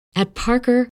At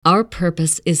Parker, our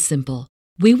purpose is simple.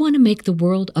 We want to make the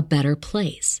world a better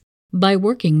place by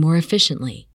working more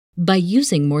efficiently, by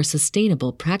using more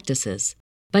sustainable practices,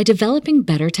 by developing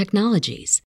better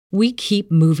technologies. We keep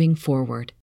moving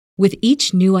forward. With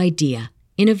each new idea,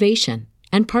 innovation,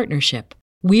 and partnership,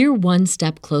 we're one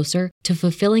step closer to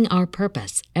fulfilling our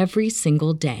purpose every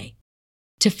single day.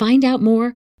 To find out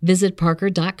more, visit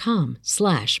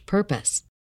parker.com/purpose.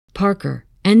 Parker,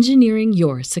 engineering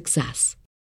your success.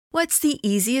 What's the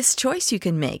easiest choice you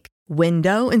can make?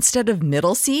 Window instead of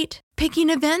middle seat? Picking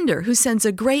a vendor who sends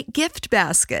a great gift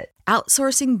basket?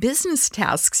 Outsourcing business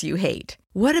tasks you hate?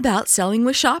 What about selling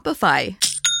with Shopify?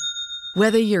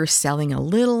 Whether you're selling a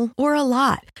little or a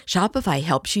lot, Shopify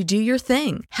helps you do your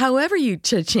thing, however you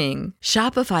cha-ching.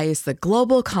 Shopify is the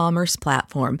global commerce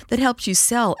platform that helps you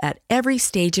sell at every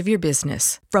stage of your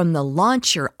business. From the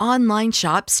launch your online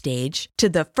shop stage to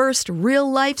the first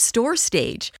real-life store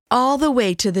stage, all the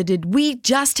way to the did we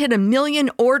just hit a million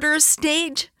orders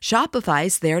stage.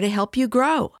 Shopify's there to help you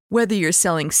grow. Whether you're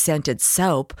selling scented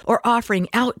soap or offering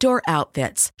outdoor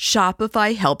outfits,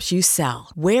 Shopify helps you sell.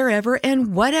 Wherever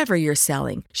and whatever you're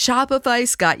selling,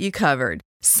 Shopify's got you covered.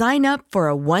 Sign up for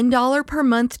a $1 per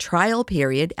month trial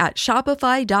period at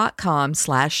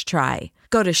shopify.com/try.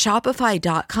 Go to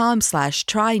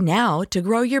shopify.com/try now to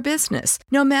grow your business,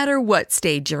 no matter what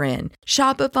stage you're in.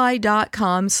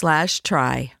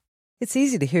 Shopify.com/try. It's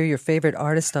easy to hear your favorite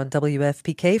artist on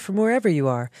WFPK from wherever you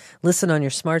are. Listen on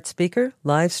your smart speaker,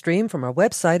 live stream from our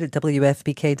website at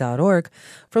WFPK.org,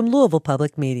 from Louisville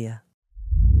Public Media.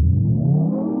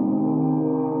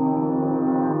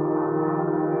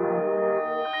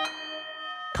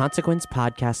 Consequence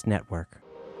Podcast Network.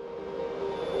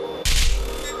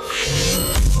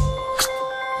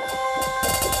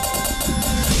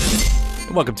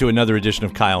 Welcome to another edition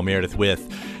of Kyle Meredith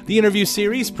with the interview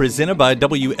series presented by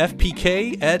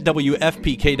WFPK at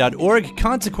WFPK.org,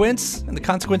 Consequence, and the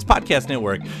Consequence Podcast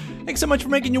Network. Thanks so much for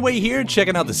making your way here,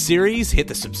 checking out the series. Hit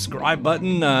the subscribe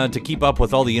button to keep up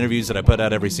with all the interviews that I put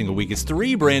out every single week. It's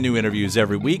 3 brand new interviews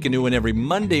every week, a new one every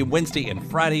Monday, Wednesday, and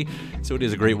Friday. So it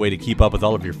is a great way to keep up with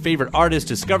all of your favorite artists,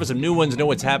 discover some new ones, know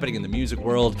what's happening in the music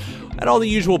world at all the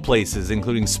usual places,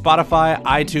 including Spotify,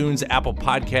 iTunes, Apple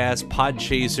Podcasts,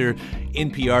 Podchaser,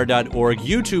 NPR.org,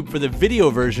 YouTube for the video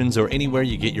versions, or anywhere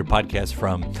you get your podcasts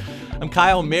from. I'm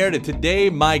Kyle Meredith. Today,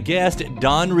 my guest,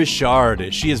 Dawn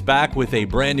Richard. She is back with a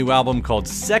brand new album called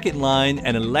Second Line,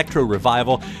 an electro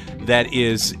revival that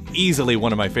is easily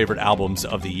one of my favorite albums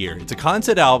of the year. It's a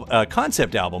concept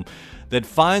album that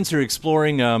finds her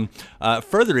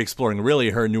further exploring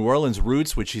really her New Orleans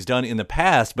roots, which she's done in the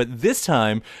past, but this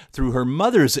time through her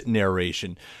mother's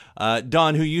narration.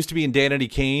 Dawn, who used to be in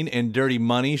Danity Kane and Dirty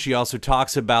Money, she also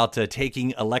talks about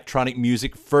taking electronic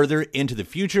music further into the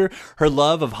future. Her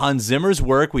love of Hans Zimmer's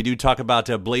work, we do talk about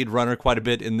Blade Runner quite a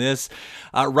bit in this,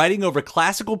 writing over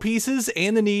classical pieces,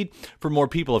 and the need for more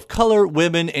people of color,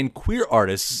 women, and queer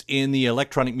artists in the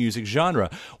electronic music genre.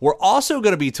 We're also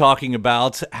going to be talking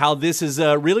about how this is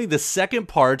really the second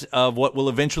part of what will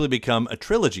eventually become a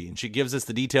trilogy, and she gives us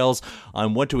the details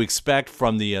on what to expect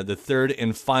from the third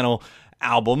and final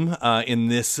album in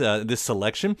this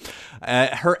selection.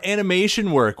 Her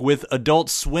animation work with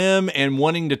Adult Swim and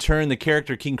wanting to turn the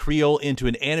character King Creole into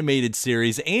an animated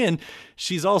series, and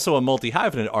she's also a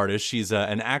multi-hyphenate artist. She's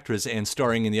an actress and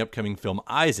starring in the upcoming film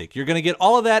Isaac. You're going to get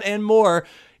all of that and more.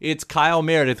 It's Kyle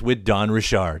Meredith with Dawn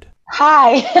Richard.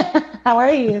 Hi, how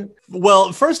are you?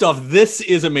 Well, first off, this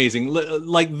is amazing.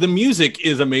 Like, the music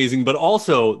is amazing, but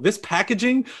also this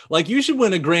packaging, like, you should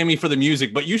win a Grammy for the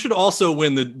music, but you should also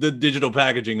win the digital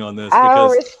packaging on this. I'll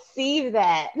receive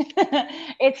that.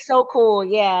 It's so cool.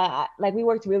 Yeah. Like, we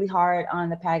worked really hard on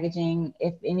the packaging.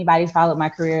 If anybody's followed my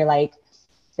career, like,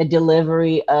 the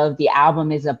delivery of the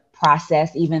album is a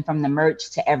process, even from the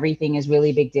merch to everything is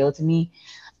really a big deal to me.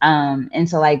 And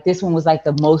so like this one was like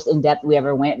the most in-depth we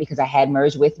ever went because I had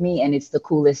merged with me, and it's the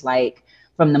coolest, like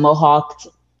from the Mohawk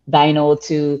vinyl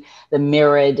to the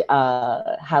mirrored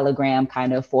hologram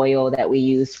kind of foil that we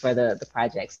used for the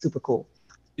project. Super cool.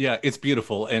 Yeah, it's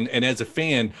beautiful. And as a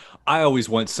fan, I always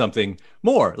want something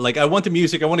more. Like, I want the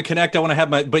music, I want to connect, I want to have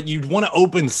but you want to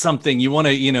open something, you want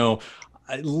to,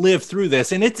 live through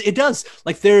this. And it does.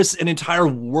 Like, there's an entire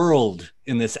world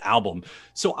in this album.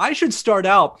 So I should start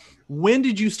out. When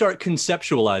did you start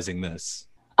conceptualizing this?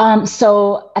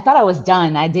 So I thought I was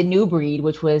done. I did New Breed,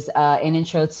 which was an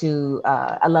intro to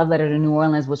A Love Letter to New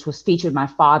Orleans, which was featured my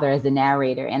father as the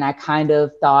narrator. And I kind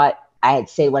of thought I had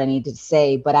said what I needed to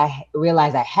say, but I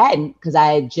realized I hadn't, because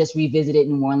I had just revisited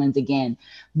New Orleans again,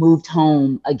 moved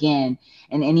home again.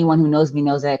 And anyone who knows me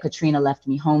knows that Katrina left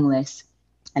me homeless.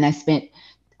 And I spent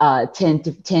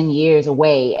 10 years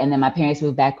away. And then my parents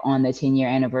moved back on the 10-year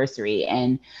anniversary.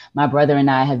 And my brother and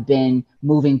I have been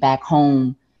moving back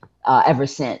home ever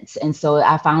since. And so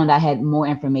I found I had more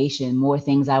information, more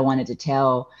things I wanted to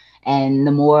tell. And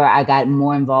the more I got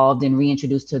more involved and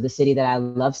reintroduced to the city that I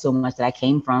love so much, that I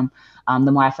came from,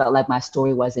 the more I felt like my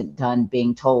story wasn't done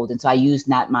being told. And so I used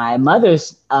not my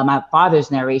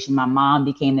father's narration. My mom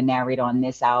became the narrator on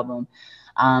this album.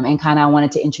 And kind of I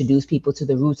wanted to introduce people to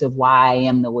the roots of why I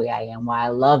am the way I am, why I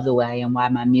love the way I am, why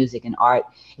my music and art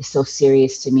is so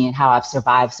serious to me, and how I've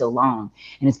survived so long.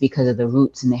 And it's because of the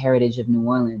roots and the heritage of New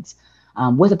Orleans,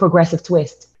 with a progressive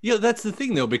twist. Yeah, that's the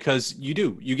thing, though, because you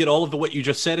get all of what you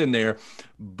just said in there,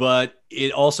 but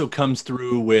it also comes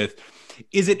through with,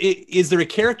 is there a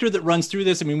character that runs through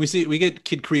this? I mean, we get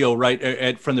Kid Creole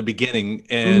right from the beginning,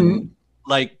 and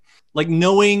like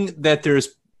knowing that there's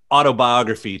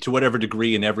autobiography to whatever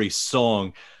degree in every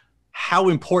song. How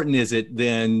important is it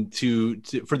then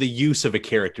for the use of a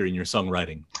character in your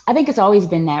songwriting? I think it's always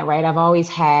been that, right? I've always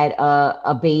had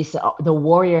a base. The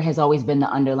warrior has always been the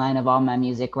underline of all my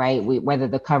music, right? Whether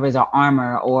the covers are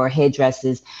armor or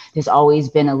headdresses, there's always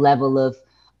been a level of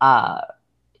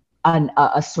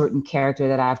a certain character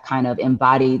that I've kind of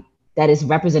embodied that is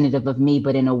representative of me,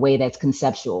 but in a way that's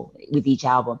conceptual with each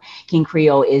album. King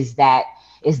Creole is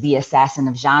the assassin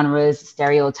of genres,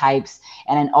 stereotypes.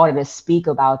 And in order to speak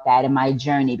about that in my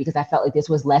journey, because I felt like this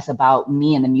was less about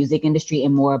me in the music industry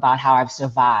and more about how I've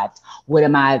survived.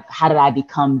 How did I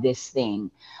become this thing?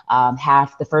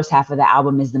 The first half of the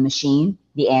album is the machine,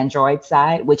 the android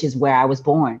side, which is where I was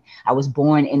born. I was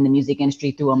born in the music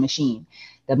industry through a machine.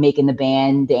 The making the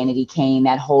band, Danity Kane,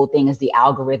 that whole thing is the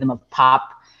algorithm of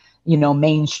pop,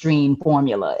 mainstream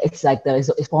formula. It's like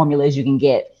the formula as you can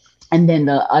get. And then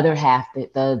the other half,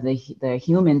 the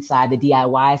human side, the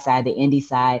DIY side, the indie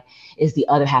side, is the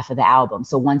other half of the album.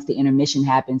 So once the intermission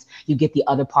happens, you get the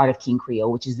other part of King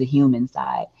Creole, which is the human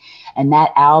side. And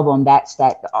that album, that's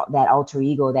that alter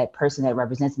ego, that person that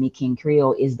represents me, King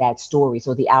Creole, is that story.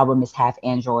 So the album is half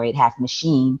android, half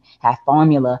machine, half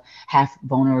formula, half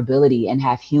vulnerability, and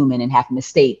half human, and half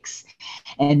mistakes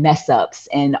and mess ups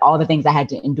and all the things I had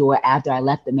to endure after I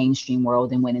left the mainstream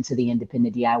world and went into the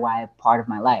independent DIY part of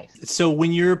my life. So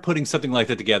when you're putting something like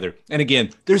that together, and again,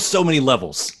 there's so many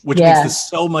levels, which makes this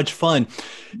so much fun.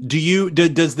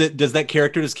 Does that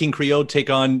character, does King Creole take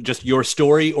on just your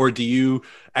story, or do you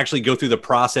actually go through the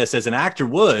process as an actor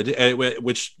would,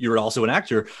 which you're also an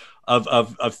actor,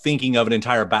 of thinking of an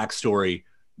entire backstory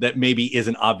that maybe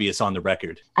isn't obvious on the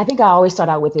record? I think I always start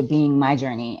out with it being my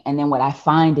journey. And then what I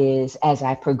find is, as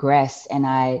I progress and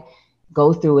I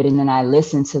go through it and then I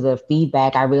listen to the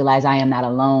feedback, I realize I am not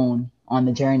alone on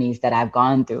the journeys that I've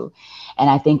gone through. And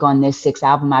I think on this sixth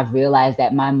album, I've realized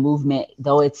that my movement,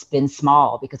 though it's been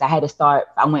small, because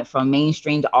I went from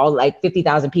mainstream to all like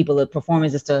 50,000 people at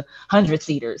performances to 100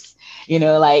 seaters,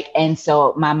 and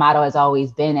so my motto has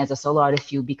always been, as a solo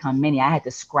artist, you become many. I had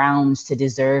to scrounge to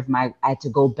deserve I had to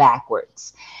go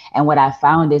backwards. And what I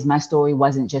found is my story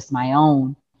wasn't just my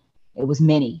own. It was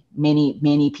many, many,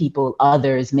 many people,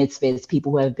 others, misfits,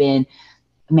 people who have been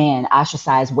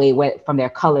ostracized way from their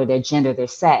color, their gender, their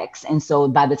sex. And so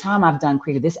by the time I've done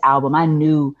created this album, I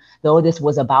knew, though this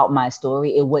was about my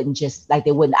story, it wouldn't just I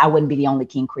wouldn't be the only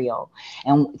King Creole.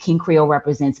 And King Creole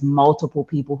represents multiple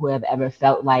people who have ever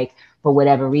felt like, for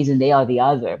whatever reason, they are the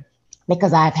other,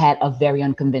 because I've had a very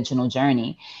unconventional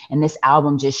journey. And this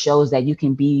album just shows that you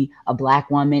can be a Black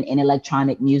woman in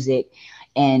electronic music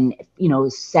and,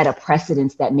 set a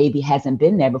precedence that maybe hasn't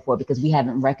been there before, because we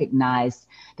haven't recognized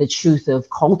the truth of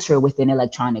culture within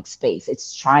electronic space.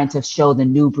 It's trying to show the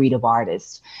new breed of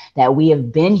artists that we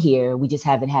have been here. We just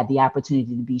haven't had the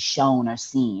opportunity to be shown or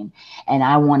seen. And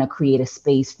I want to create a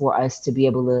space for us to be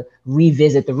able to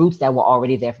revisit the roots that were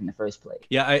already there from the first place.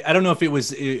 Yeah, I don't know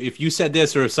if you said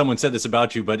this or if someone said this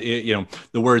about you, but the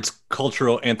words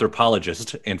cultural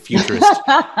anthropologist and futurist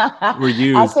were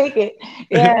used. I'll take it.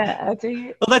 Yeah, I'll take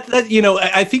it. Well,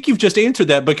 I think you've just answered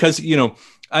that, because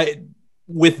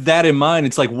with that in mind,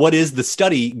 it's like, what is the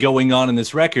study going on in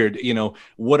this record?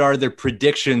 What are the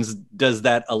predictions does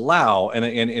that allow? And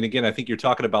again, I think you're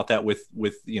talking about that with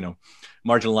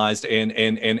marginalized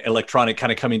and electronic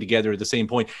kind of coming together at the same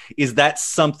point. Is that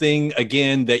something,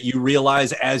 again, that you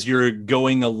realize as you're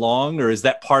going along, or is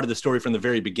that part of the story from the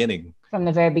very beginning? From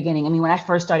the very beginning. I mean, when I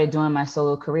first started doing my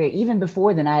solo career, even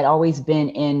before then, I had always been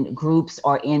in groups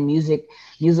or in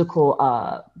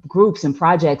musical groups and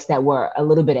projects that were a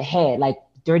little bit ahead. Like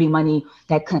Dirty Money,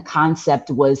 that concept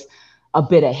was a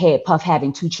bit ahead. Puff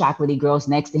having two chocolatey girls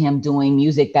next to him doing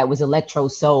music that was electro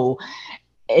soul.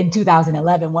 in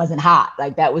 2011 wasn't hot.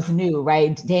 Like that was new,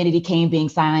 right? Danity Kane being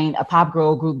signed, a pop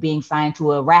girl group being signed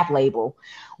to a rap label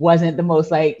wasn't the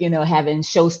most like, having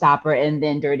Showstopper and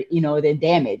then Dirty, then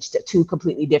Damaged, two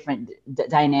completely different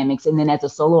dynamics. And then as a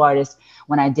solo artist,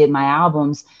 when I did my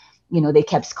albums, they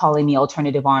kept calling me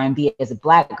alternative R&B as a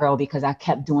Black girl because I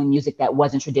kept doing music that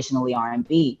wasn't traditionally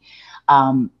R&B.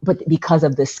 But because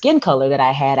of the skin color that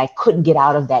I had, I couldn't get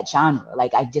out of that genre.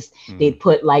 Like they'd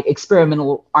put like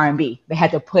experimental R&B. They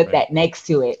had to put that next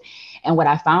to it. And what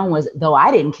I found was, though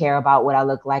I didn't care about what I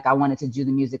looked like, I wanted to do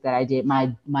the music that I did.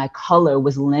 My color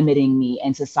was limiting me,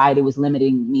 and society was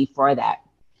limiting me for that.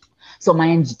 So my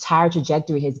entire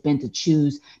trajectory has been to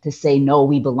choose to say, no,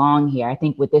 we belong here. I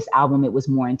think with this album, it was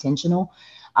more intentional.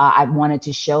 I wanted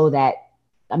to show that,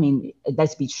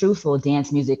 let's be truthful,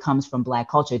 dance music comes from Black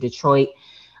culture. Detroit,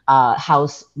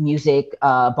 house music,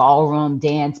 ballroom,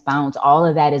 dance, bounce, all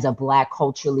of that is a Black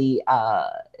culturally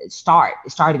It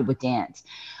started with dance.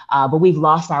 But we've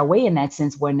lost our way in that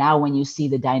sense, where now when you see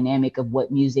the dynamic of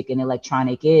what music and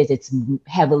electronic is, it's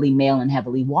heavily male and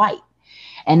heavily white.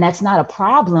 And that's not a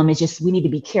problem. It's just we need to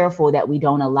be careful that we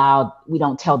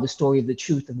don't tell the story of the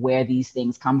truth of where these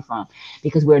things come from,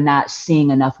 because we're not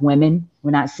seeing enough women. We're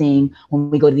not seeing,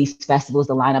 when we go to these festivals,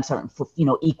 the lineups aren't,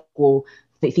 equal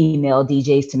female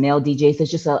DJs to male DJs. There's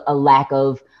just a lack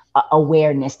of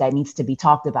awareness that needs to be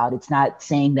talked about. It's not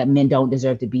saying that men don't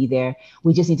deserve to be there.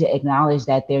 We just need to acknowledge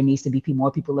that there needs to be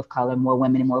more people of color, more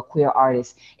women, and more queer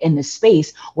artists in the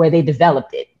space where they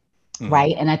developed it.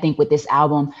 Right. And I think with this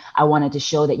album, I wanted to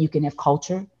show that you can have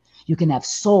culture, you can have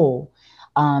soul,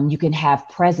 you can have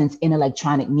presence in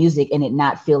electronic music and it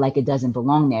not feel like it doesn't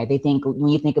belong there. They think when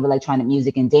you think of electronic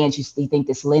music and dance, you think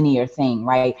this linear thing,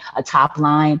 right? A top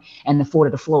line and the four to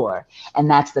the floor. And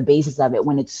that's the basis of it,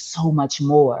 when it's so much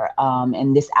more.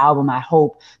 And this album, I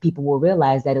hope people will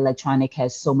realize that electronic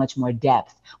has so much more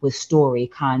depth with story,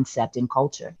 concept, and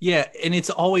culture. Yeah. And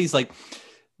it's always like,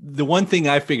 the one thing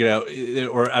I figured out,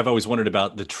 or I've always wondered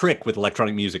about, the trick with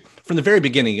electronic music, from the very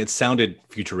beginning, it sounded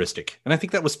futuristic. And I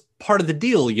think that was part of the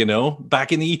deal,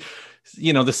 back in the,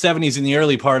 the 70s, in the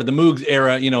early part of the Moog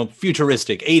era,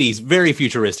 futuristic, 80s, very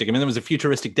futuristic. There was a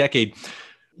futuristic decade.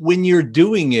 When you're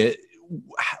doing it,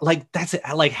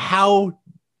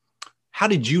 how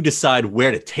did you decide where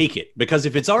to take it? Because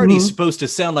if it's already supposed to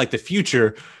sound like the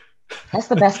future, that's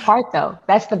the best part, though.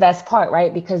 That's the best part,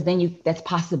 right? Because then that's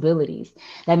possibilities.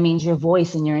 That means your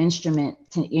voice and your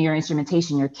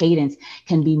instrumentation, your cadence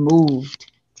can be moved,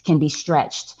 can be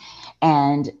stretched.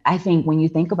 And I think when you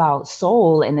think about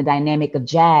soul and the dynamic of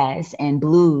jazz and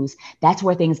blues, that's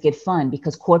where things get fun,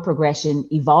 because chord progression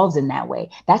evolves in that way.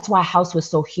 That's why house was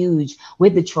so huge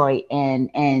with Detroit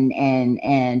and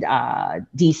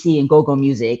DC and go-go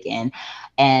music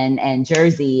and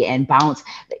Jersey and bounce.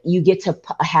 You get to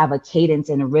have a cadence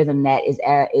and a rhythm that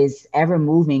is ever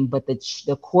moving, but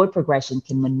the chord progression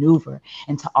can maneuver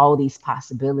into all these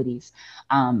possibilities.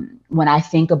 When I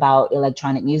think about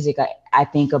electronic music, I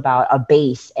think about a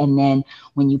bass, and then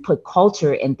when you put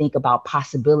culture and think about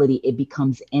possibility, it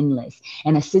becomes endless.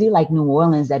 And a city like New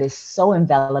Orleans that is so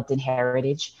enveloped in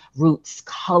heritage, roots,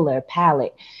 color,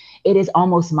 palette, it is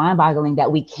almost mind-boggling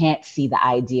that we can't see the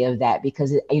idea of that,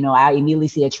 because I immediately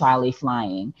see a trolley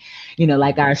flying,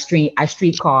 like our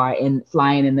streetcar and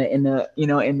flying in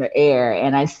the air,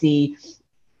 and I see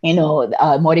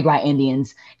Mardi Gras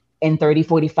Indians in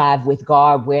 3045 with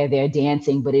garb where they're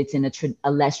dancing, but it's in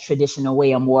a less traditional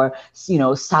way, a more,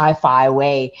 sci-fi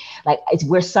way. Like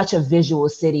we're such a visual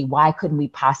city. Why couldn't we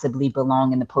possibly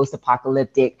belong in the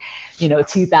post-apocalyptic,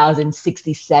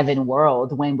 2067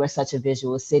 world when we're such a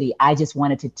visual city? I just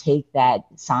wanted to take that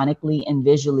sonically and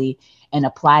visually and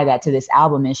apply that to this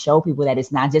album and show people that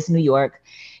it's not just New York.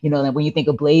 Like when you think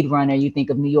of Blade Runner, you think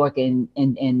of New York and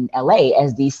LA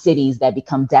as these cities that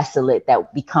become desolate,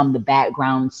 that become the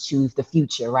backgrounds to the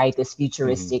future, right? This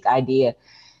futuristic idea.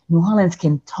 New Orleans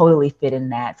can totally fit in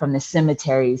that, from the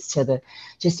cemeteries to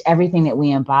just everything that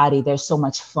we embody. There's so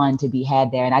much fun to be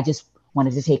had there. And I just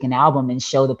wanted to take an album and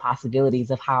show the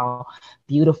possibilities of how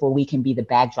beautiful we can be the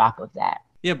backdrop of that.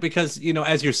 Yeah, because,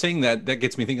 as you're saying that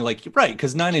gets me thinking, like, right,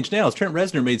 because Nine Inch Nails, Trent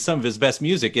Reznor made some of his best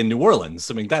music in New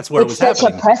Orleans. That's where it was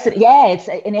happening. Yeah,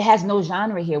 and it has no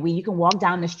genre here. You can walk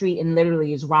down the street and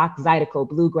literally it's rock, zydeco,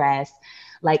 bluegrass.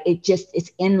 Like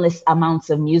it's endless amounts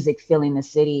of music filling the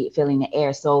city, filling the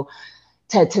air. So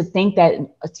to think that,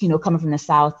 coming from the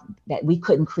South, that we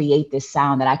couldn't create this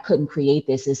sound, that I couldn't create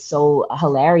this, is so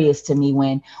hilarious to me,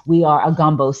 when we are a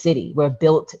gumbo city. We're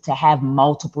built to have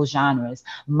multiple genres,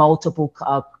 multiple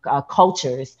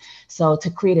cultures. So to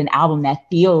create an album that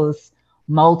feels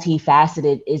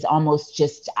multifaceted is almost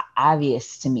just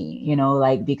obvious to me, you know,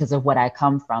 like because of what I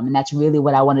come from. And that's really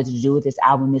what I wanted to do with this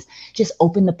album, is just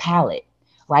open the palette,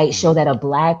 right? Show that a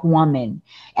Black woman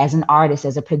as an artist,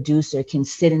 as a producer, can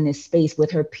sit in this space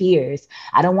with her peers.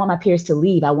 I don't want my peers to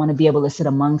leave. I want to be able to sit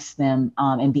amongst them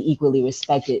and be equally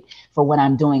respected for what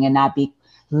I'm doing and not be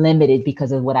limited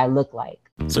because of what I look like.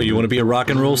 So you want to be a rock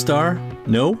and roll star?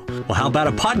 No? Well, how about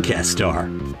a podcast star?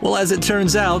 Well, as it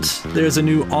turns out, there's a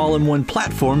new all-in-one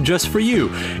platform just for you.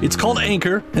 It's called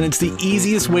Anchor, and it's the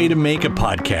easiest way to make a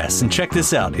podcast. And check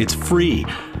this out, it's free.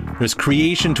 There's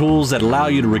creation tools that allow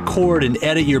you to record and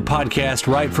edit your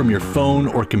podcast right from your phone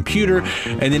or computer,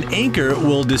 and then Anchor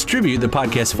will distribute the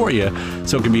podcast for you,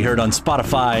 so it can be heard on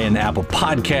Spotify and Apple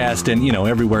Podcast and, you know,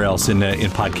 everywhere else in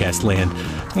podcast land.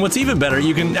 And what's even better,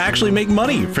 you can actually make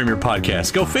money from your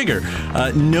podcast. Go figure.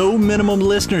 No minimum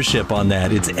listenership on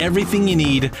that. It's everything you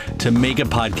need to make a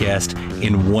podcast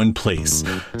in one place.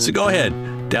 So go ahead.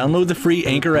 Download the free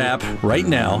Anchor app right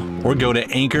now or go to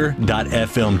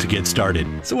anchor.fm to get started.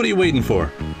 So what are you waiting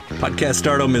for? Podcast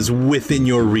stardom is within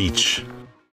your reach.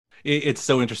 It's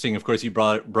so interesting. Of course, you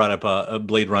brought up a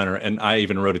Blade Runner, and I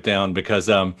even wrote it down because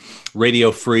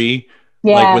Radio Free,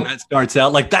 like when that starts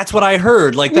out, like that's what I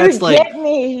heard. Like that's you get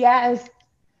me, yes.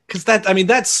 Because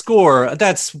that score,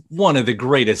 that's one of the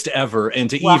greatest ever, and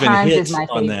to even hit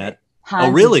on that. Hans,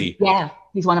 oh, really? Yeah.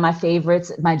 He's one of my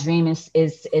favorites. My dream is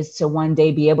to one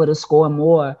day be able to score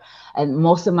more. And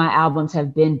most of my albums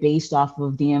have been based off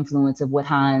of the influence of what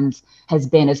Hans has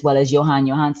been, as well as Jóhann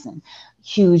Jóhannsson.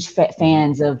 Huge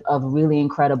fans of really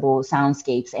incredible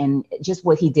soundscapes, and just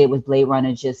what he did with Blade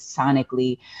Runner, just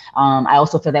sonically. I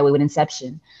also feel that way with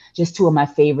Inception. Just two of my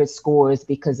favorite scores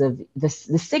because of the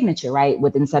signature, right?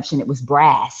 With Inception, it was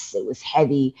brass, it was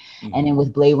heavy. Mm-hmm. And then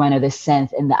with Blade Runner, the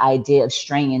synth and the idea of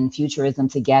string and futurism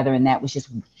together. And that was just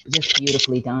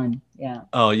beautifully done. Yeah.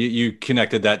 Oh, you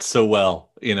connected that so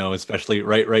well, you know, especially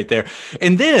right there.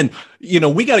 And then, you know,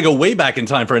 we got to go way back in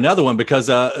time for another one because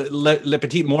Le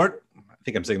Petit Mort, I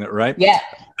think I'm saying that right. Yeah.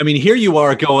 I mean, here you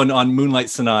are going on Moonlight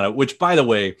Sonata, which, by the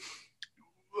way,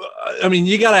 I mean,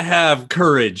 you got to have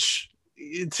courage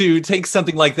to take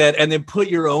something like that and then put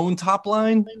your own top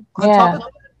line on top of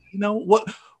it. You know,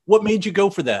 what made you go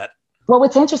for that? Well,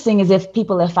 what's interesting is if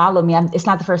people have followed me, it's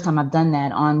not the first time I've done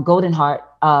that. On Golden Heart,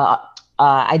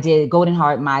 I did Golden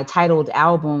Heart, my titled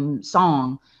album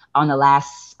song on the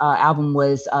last album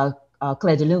was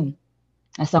Clair de Lune.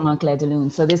 I sung on Clair de Lune.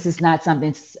 So this is not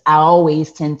something I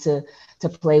always tend to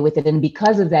play with it. And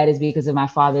because of that is because of my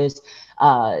father's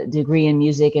degree in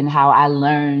music and how I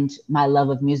learned my love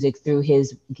of music through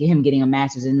him getting a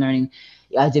master's in learning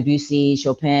Debussy,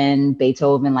 Chopin,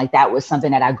 Beethoven. Like that was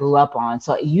something that I grew up on.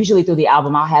 So usually through the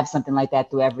album, I'll have something like that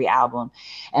through every album.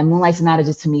 And Moonlight Sonata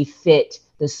just to me fit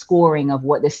the scoring of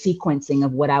the sequencing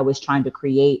of what I was trying to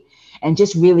create. And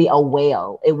just really a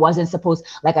wail. It wasn't supposed,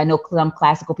 like I know some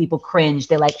classical people cringe.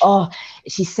 They're like, oh,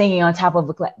 she's singing on top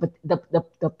of but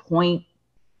the point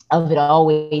of it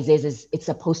always is it's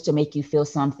supposed to make you feel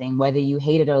something, whether you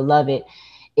hate it or love it.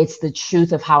 It's the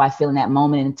truth of how I feel in that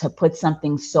moment. And to put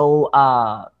something so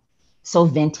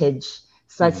vintage,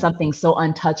 something so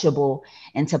untouchable,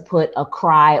 and to put a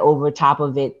cry over top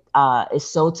of it is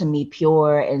so, to me,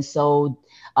 pure and so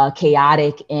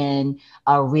chaotic and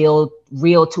real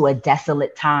to a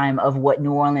desolate time of what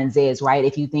New Orleans is, right?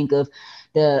 If you think of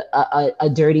a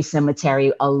dirty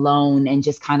cemetery alone and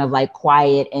just kind of like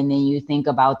quiet, and then you think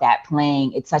about that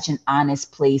playing, it's such an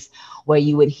honest place where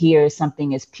you would hear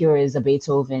something as pure as a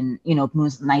Beethoven, you know,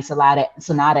 Moonlight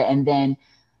Sonata, and then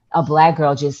a Black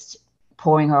girl just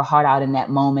pouring her heart out in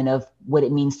that moment of what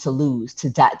it means to lose,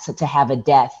 to have a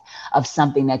death of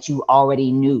something that you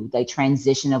already knew, the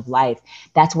transition of life.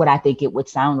 That's what I think it would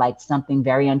sound like, something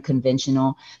very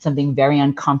unconventional, something very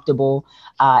uncomfortable.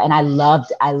 And I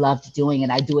loved doing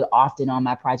it. I do it often on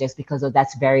my projects because of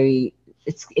it's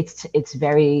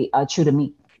very true to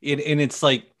me. And it's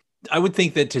like, I would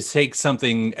think that to take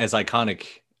something as iconic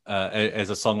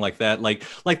as a song like that,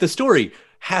 like the story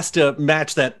has to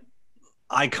match that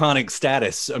iconic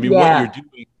status. I mean, what you're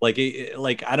doing,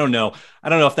 like I don't know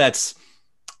if that's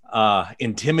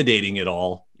intimidating at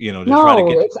all, you know, to try to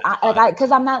get because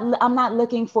I'm not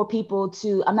looking for people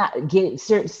to, I'm not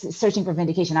searching for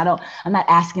vindication. I'm not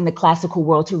asking the classical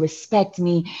world to respect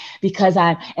me because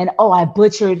I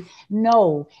butchered.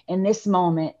 No, in this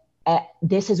moment,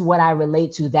 this is what I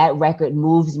relate to. That record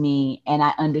moves me, and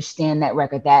I understand that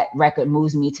record. That record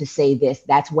moves me to say this.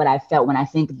 That's what I felt when I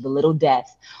think of The Little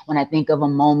Death, when I think of a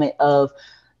moment of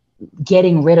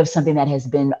getting rid of something that has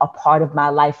been a part of my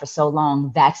life for so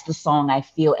long, that's the song I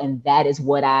feel, and that is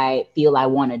what I feel I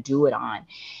want to do it on.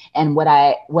 And what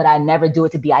I never do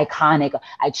it to be iconic.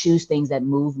 I choose things that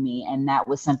move me, and that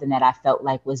was something that I felt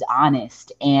like was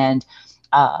honest. And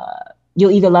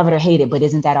you'll either love it or hate it, but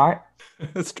isn't that art?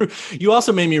 That's true. You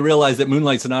also made me realize that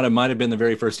Moonlight Sonata might have been the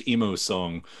very first emo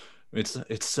song. It's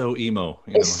so emo.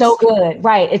 It's so good,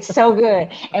 right? It's so good.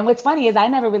 And what's funny is I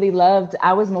never really loved.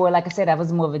 I was more, like I said, I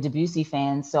was more of a Debussy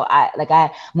fan. So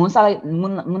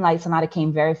Moonlight Sonata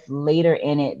came very later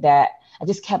in it, that I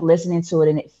just kept listening to it,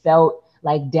 and it felt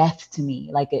like death to me,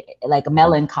 like a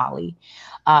melancholy.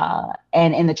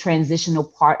 And in the transitional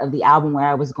part of the album where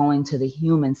I was going to the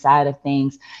human side of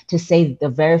things, to say the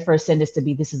very first sentence to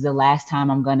be, this is the last time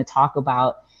I'm going to talk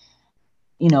about,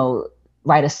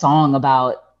 write a song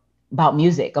about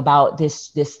music, about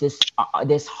this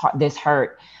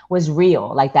hurt, was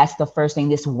real. Like, that's the first thing,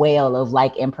 this wail of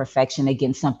like imperfection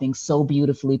against something so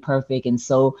beautifully perfect and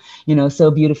so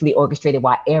beautifully orchestrated,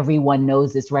 while everyone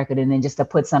knows this record. And then just to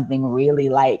put something really,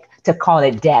 like, to call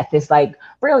it death, it's like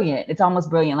brilliant. It's almost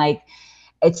brilliant. Like,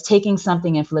 it's taking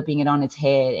something and flipping it on its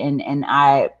head. And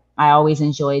I always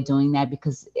enjoy doing that,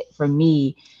 because for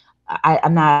me,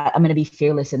 I'm going to be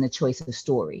fearless in the choice of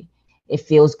story. It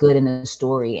feels good in the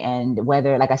story. And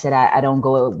whether, like I said, I don't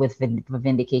go with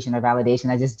vindication or validation.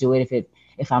 I just do it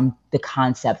if the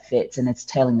concept fits and it's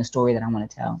telling the story that I want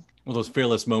to tell. Well, those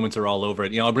fearless moments are all over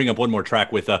it. I'll bring up one more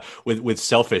track with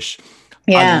Selfish.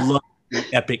 Yeah. I love the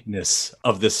epicness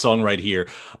of this song right here.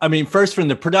 I mean, first from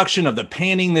the production of the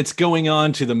panning that's going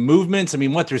on to the movements. I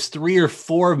mean, there's 3 or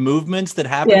 4 movements that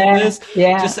happen in this.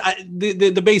 Yeah. Just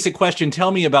the basic question.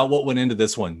 Tell me about what went into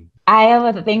this one. I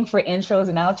have a thing for intros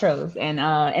and outros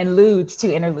and ludes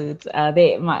too, interludes.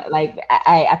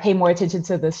 I pay more attention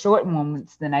to the short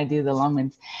moments than I do the long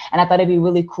ones. And I thought it'd be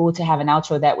really cool to have an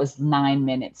outro that was 9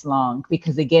 minutes long,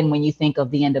 because again, when you think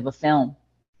of the end of a film,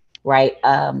 right,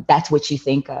 that's what you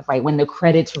think of, right? When the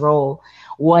credits roll,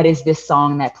 what is this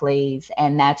song that plays?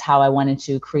 And that's how I wanted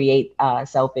to create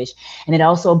Selfish. And it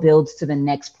also builds to the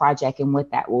next project and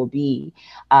what that will be.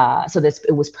 So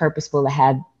it was purposeful to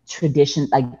have tradition,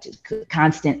 like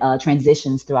constant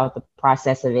transitions throughout the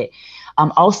process of it.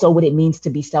 Also, what it means to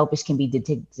be selfish can be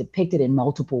depicted in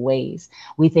multiple ways.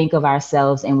 We think of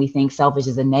ourselves and we think selfish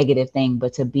is a negative thing,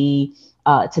 but to be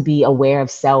aware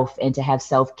of self and to have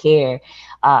self-care,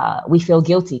 we feel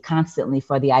guilty constantly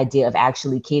for the idea of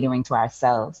actually catering to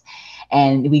ourselves.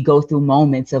 And we go through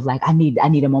moments of like, I need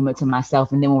a moment to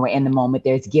myself. And then when we're in the moment,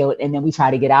 there's guilt. And then we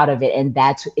try to get out of it. And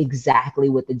that's exactly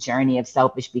what the journey of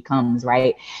Selfish becomes,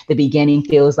 right? The beginning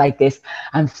feels like this,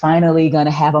 I'm finally going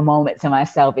to have a moment to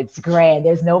myself. It's grand.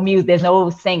 There's no music, there's no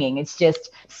singing. It's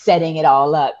just setting it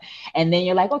all up. And then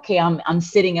you're like, okay, I'm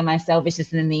sitting in my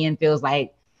selfishness. And in the end feels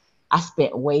like, I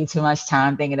spent way too much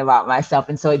time thinking about myself.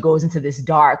 And so it goes into this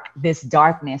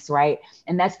darkness, right?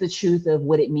 And that's the truth of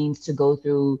what it means to go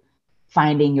through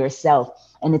finding yourself.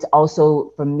 And it's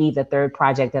also, for me, the third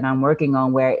project that I'm working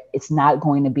on, where it's not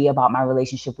going to be about my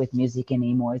relationship with music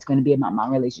anymore. It's going to be about my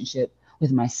relationship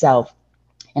with myself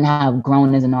and how I've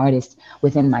grown as an artist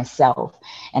within myself.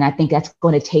 And I think that's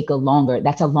going to take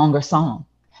that's a longer song.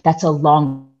 That's a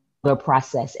longer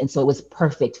process. And so it was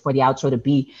perfect for the outro to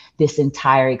be this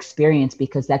entire experience,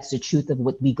 because that's the truth of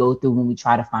what we go through when we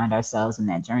try to find ourselves in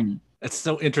that journey. It's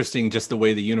so interesting, just the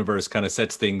way the universe kind of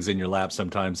sets things in your lap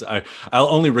sometimes. I'll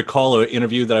only recall an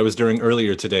interview that I was doing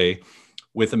earlier today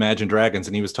with Imagine Dragons,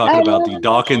 and he was talking about the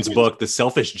Dawkins book, The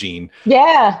Selfish Gene.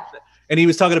 Yeah. And he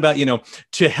was talking about,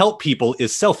 to help people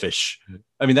is selfish.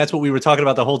 I mean, that's what we were talking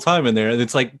about the whole time in there. And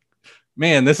it's like,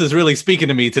 man, this is really speaking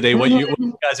to me today, what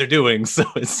you guys are doing. So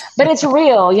but it's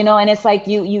real, and it's like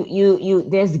you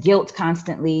there's guilt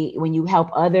constantly when you help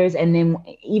others. And then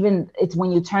even it's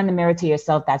when you turn the mirror to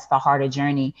yourself, that's the harder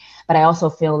journey. But I also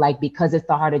feel like because it's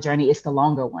the harder journey, it's the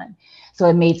longer one. So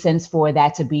it made sense for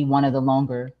that to be one of the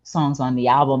longer songs on the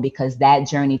album, because that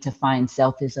journey to find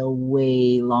self is a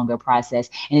way longer process,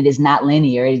 and it is not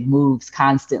linear. It moves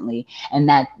constantly. And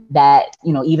that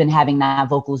even having not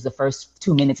vocals the first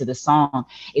 2 minutes of the song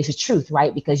is the truth,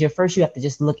 right? Because you have to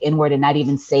just look inward and not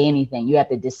even say anything. You have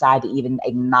to decide to even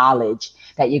acknowledge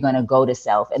that you're going to go to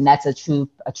self. And that's a true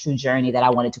journey that I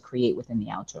wanted to create within the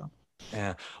outro.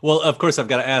 Yeah. Well, of course, I've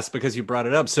got to ask, because you brought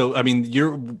it up. So, I mean,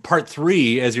 you're part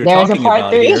 3, as you're talking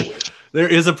about here. There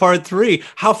is a part 3.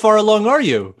 How far along are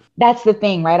you? That's the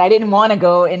thing, right? I didn't want to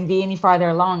go and be any farther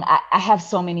along. I have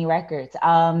so many records.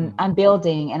 I'm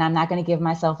building, and I'm not going to give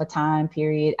myself a time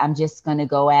period. I'm just going to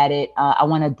go at it. I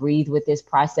want to breathe with this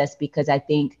process, because I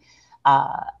think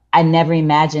I never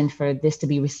imagined for this to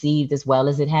be received as well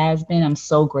as it has been. I'm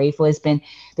so grateful.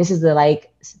 This is the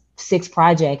like sixth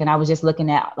project, and I was just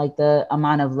looking at like the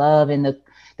amount of love and the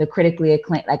critically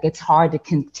acclaimed. Like, it's hard to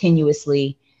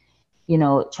continuously,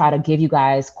 try to give you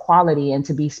guys quality and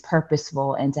to be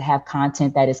purposeful and to have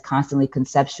content that is constantly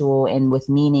conceptual and with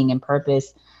meaning and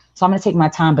purpose. So I'm going to take my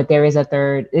time, but there is a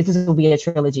third. This will be a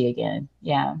trilogy again.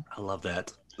 Yeah. I love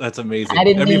that. That's amazing. I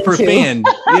mean, for to. fans,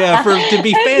 to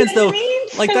be fans though,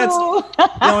 like that's,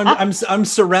 I'm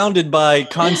surrounded by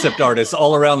concept artists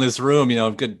all around this room.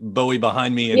 I've got Bowie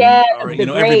behind me and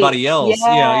everybody else.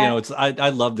 Yeah. I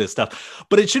love this stuff,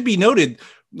 but it should be noted,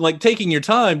 like, taking your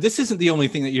time. This isn't the only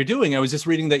thing that you're doing. I was just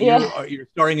reading that you're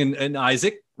starring in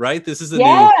Isaac, right? This is a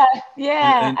a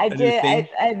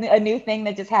new thing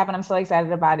that just happened. I'm so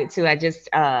excited about it too. I just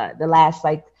the last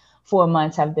 4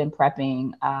 months have been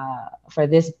prepping for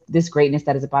this greatness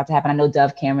that is about to happen. I know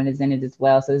Dove Cameron is in it as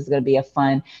well, so this is going to be a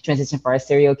fun transition for a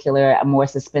serial killer, a more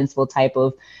suspenseful type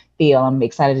of feel. I'm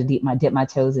excited to dip my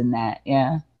toes in that.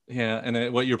 Yeah. Yeah,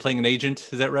 and what, you're playing an agent,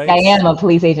 is that right? I am a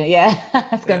police agent. Yeah,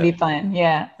 it's going to be fun.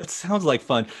 Yeah. It sounds like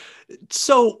fun.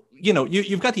 So,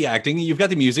 you've got the acting, you've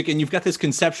got the music, and you've got this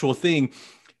conceptual thing.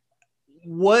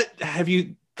 What have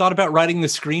you thought about writing the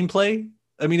screenplay?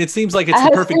 I mean, it seems like it's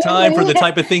the perfect time for the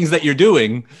type of things that you're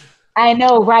doing. I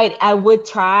know, right? I would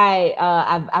try.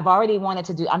 I've already wanted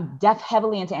to do. I'm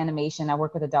heavily into animation. I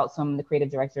work with Adult Swim, the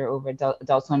creative director over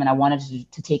Adult Swim, and I wanted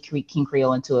to take King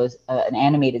Creole into an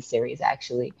animated series,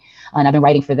 actually. And I've been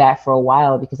writing for that for a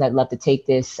while because I'd love to take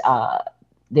this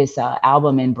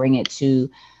album and bring it to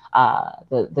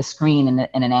the screen in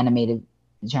an animated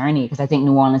journey, because I think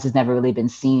New Orleans has never really been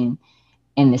seen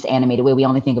in this animated way. We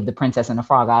only think of The Princess and the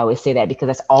Frog. I always say that because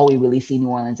that's all we really see New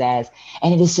Orleans as.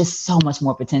 And it is just so much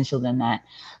more potential than that.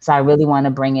 So I really want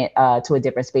to bring it to a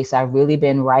different space. So I've really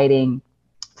been writing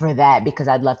for that because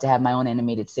I'd love to have my own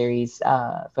animated series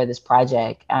for this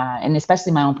project. And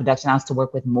especially my own production house, to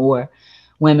work with more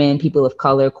women, people of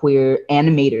color, queer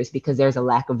animators, because there's a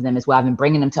lack of them as well. I've been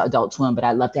bringing them to Adult Swim, but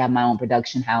I'd love to have my own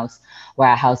production house where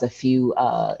I house a few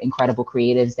incredible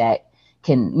creatives that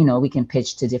can, we can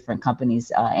pitch to different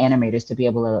companies, animators, to be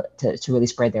able to really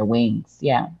spread their wings.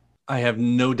 Yeah. I have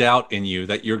no doubt in you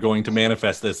that you're going to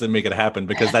manifest this and make it happen,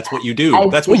 because that's what you do.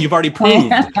 That's what you've already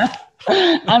proved.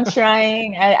 I'm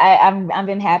trying. I've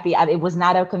been happy. It was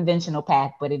not a conventional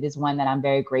path, but it is one that I'm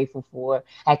very grateful for.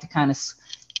 I had to kind of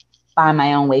find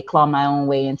my own way, claw my own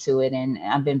way into it. And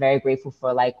I've been very grateful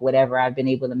for whatever I've been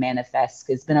able to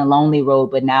manifest. It's been a lonely road,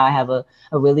 but now I have a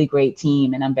really great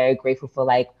team, and I'm very grateful for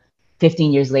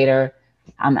 15 years later,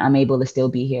 I'm able to still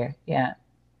be here. Yeah.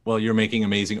 Well, you're making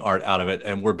amazing art out of it,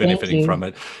 and we're benefiting from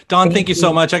it. Dawn, thank you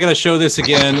so much. I got to show this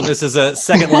again. This is a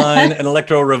Second Line, an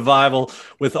electro revival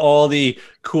with all the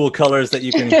cool colors that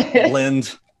you can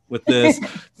blend with this.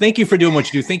 Thank you for doing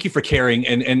what you do. Thank you for caring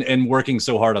and working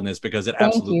so hard on this, because it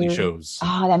absolutely shows.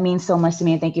 Oh, that means so much to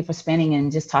me. And thank you for spending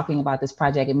and just talking about this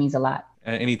project. It means a lot.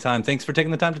 Anytime. Thanks for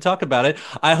taking the time to talk about it.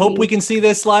 I hope we can see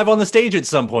this live on the stage at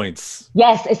some points.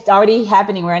 Yes, it's already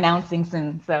happening. We're announcing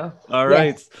soon. So. All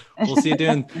right. We'll see you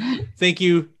soon. Thank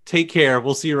you. Take care.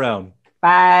 We'll see you around.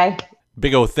 Bye.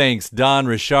 Big O thanks, Dawn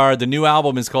Richard. The new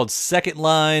album is called Second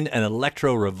Line, an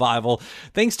electro revival.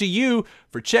 Thanks to you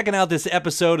for checking out this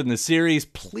episode in the series.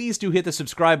 Please do hit the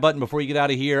subscribe button before you get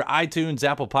out of here. iTunes,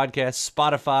 Apple Podcasts,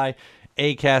 Spotify,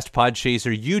 Acast,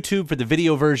 Podchaser, YouTube for the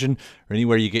video version, or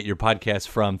anywhere you get your podcasts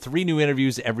from. 3 new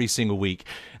interviews every single week.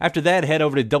 After that, head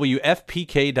over to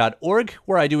WFPK.org,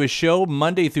 where I do a show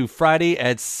Monday through Friday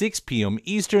at 6 p.m.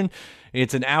 Eastern.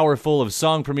 It's an hour full of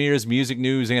song premieres, music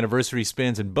news, anniversary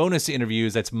spins, and bonus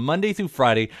interviews. That's Monday through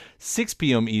Friday, 6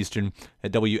 p.m. Eastern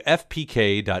at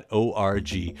WFPK.org.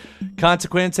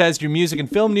 Consequence has your music and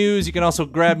film news. You can also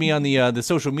grab me on the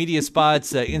social media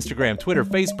spots, Instagram, Twitter,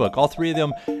 Facebook, all 3 of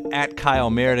them at Kyle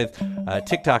Meredith,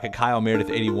 TikTok at Kyle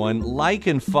Meredith81. Like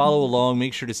and follow along.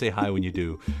 Make sure to say hi when you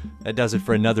do. That does it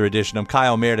for another edition. I'm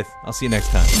Kyle Meredith. I'll see you next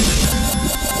time.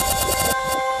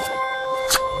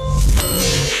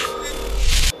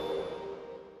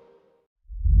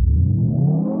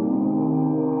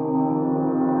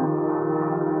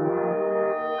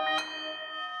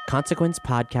 Consequence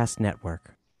Podcast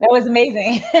Network. That was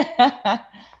amazing.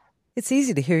 It's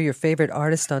easy to hear your favorite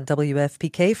artist on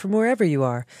WFPK from wherever you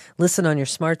are. Listen on your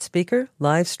smart speaker,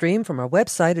 live stream from our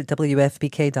website at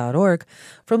WFPK.org,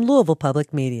 from Louisville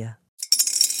Public Media.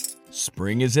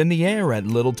 Spring is in the air at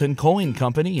Littleton Coin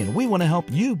Company, and we want to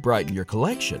help you brighten your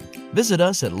collection. Visit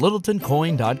us at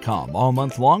littletoncoin.com all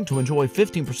month long to enjoy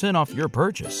 15% off your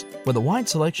purchase. With a wide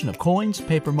selection of coins,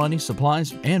 paper money,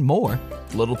 supplies, and more,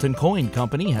 Littleton Coin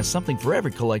Company has something for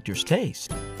every collector's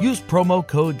taste. Use promo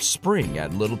code SPRING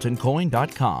at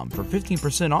littletoncoin.com for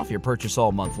 15% off your purchase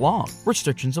all month long.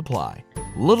 Restrictions apply.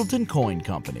 Littleton Coin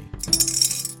Company.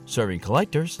 Serving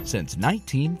collectors since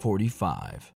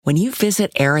 1945. When you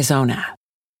visit Arizona,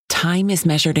 time is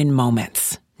measured in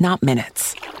moments, not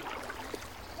minutes.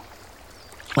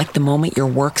 Like the moment your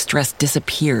work stress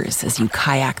disappears as you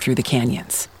kayak through the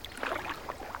canyons.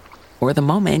 Or the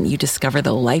moment you discover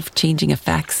the life-changing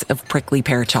effects of prickly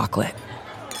pear chocolate.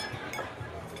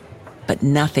 But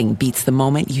nothing beats the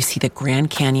moment you see the Grand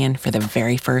Canyon for the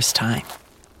very first time.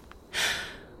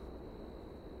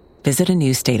 Visit a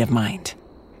new state of mind.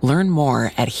 Learn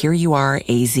more at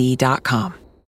hereyouareaz.com.